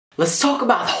Let's talk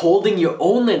about holding your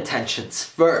own intentions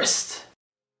first.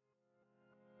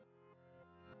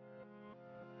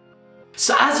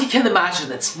 So as you can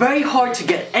imagine, it's very hard to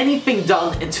get anything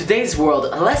done in today's world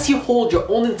unless you hold your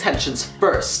own intentions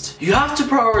first. You have to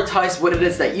prioritize what it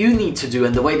is that you need to do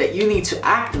and the way that you need to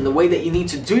act and the way that you need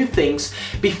to do things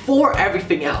before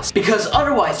everything else. Because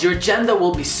otherwise your agenda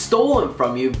will be stolen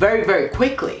from you very, very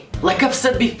quickly. Like I've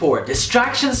said before,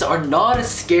 distractions are not a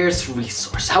scarce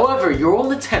resource. However, your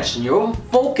own attention, your own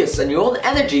focus, and your own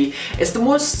energy is the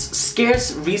most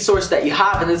scarce resource that you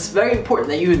have, and it's very important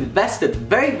that you invest it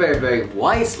very, very, very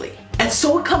wisely. And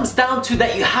so it comes down to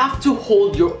that you have to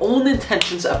hold your own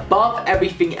intentions above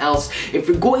everything else if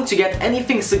you're going to get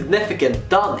anything significant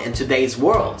done in today's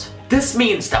world. This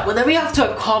means that whenever you have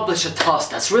to accomplish a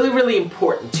task that's really, really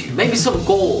important to you, maybe some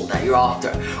goal that you're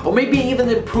after, or maybe even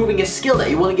improving a skill that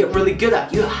you want to get really good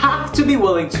at, you have to be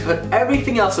willing to put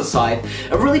everything else aside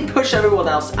and really push everyone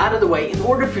else out of the way in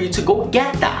order for you to go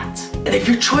get that. And if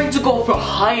you're trying to go for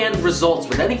high-end results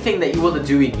with anything that you want to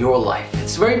do in your life,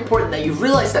 it's very important that you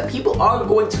realize that people are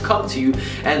going to come to you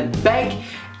and beg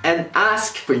and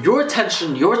ask for your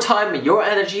attention, your time, and your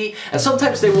energy, and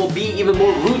sometimes they will be even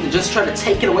more rude and just try to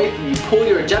take it away from you, pull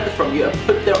your agenda from you, and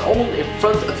put their own in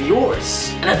front of yours.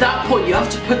 And at that point, you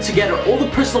have to put together all the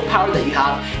personal power that you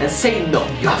have and say no.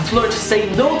 You have to learn to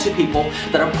say no to people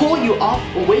that are pulling you off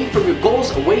away from your goals,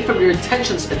 away from your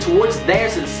intentions, and towards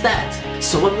theirs instead.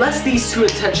 So unless these two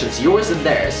intentions, yours and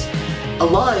theirs,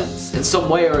 aligns in some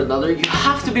way or another, you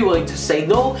have to be willing to say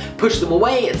no, push them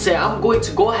away, and say, I'm going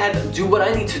to go ahead and do what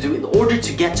I need to do in order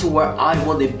to get to where I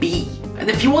want to be. And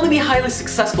if you want to be highly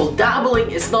successful, dabbling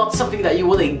is not something that you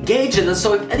want to engage in. And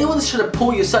so if anyone is trying to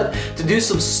pull you aside to do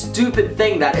some stupid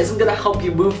thing that isn't going to help you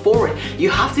move forward,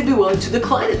 you have to be willing to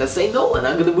decline it and say no, and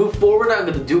I'm going to move forward, I'm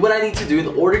going to do what I need to do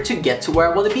in order to get to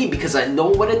where I want to be, because I know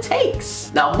what it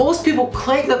takes. Now, most people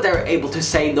claim that they're able to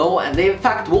say no, and they in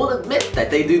fact won't admit that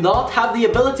they do not have the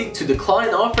ability to decline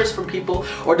offers from people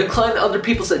or decline other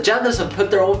people's agendas and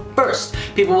put their own first.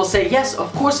 People will say, yes,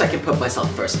 of course I can put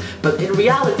myself first. But in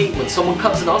reality, when someone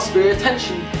comes and asks for your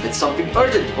attention, if it's something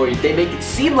urgent or if they make it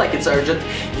seem like it's urgent,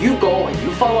 you go and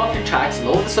you fall off your tracks, and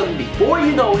all of a sudden, before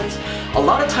you know it, a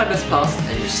lot of time has passed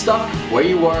and you're stuck where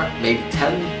you were maybe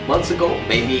 10 months ago,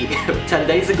 maybe 10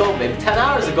 days ago, maybe 10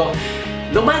 hours ago.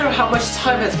 No matter how much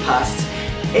time has passed,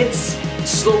 it's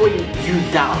slowing you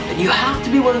down, and you have to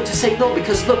be willing to say no,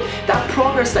 because look, that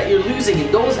progress that you're losing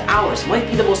in those hours might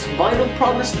be the most vital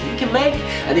progress that you can make,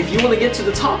 and if you want to get to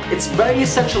the top, it's very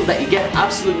essential that you get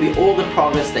absolutely all the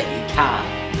progress that you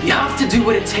can. You have to do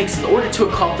what it takes in order to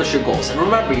accomplish your goals, and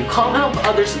remember, you can't help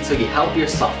others until you help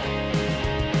yourself.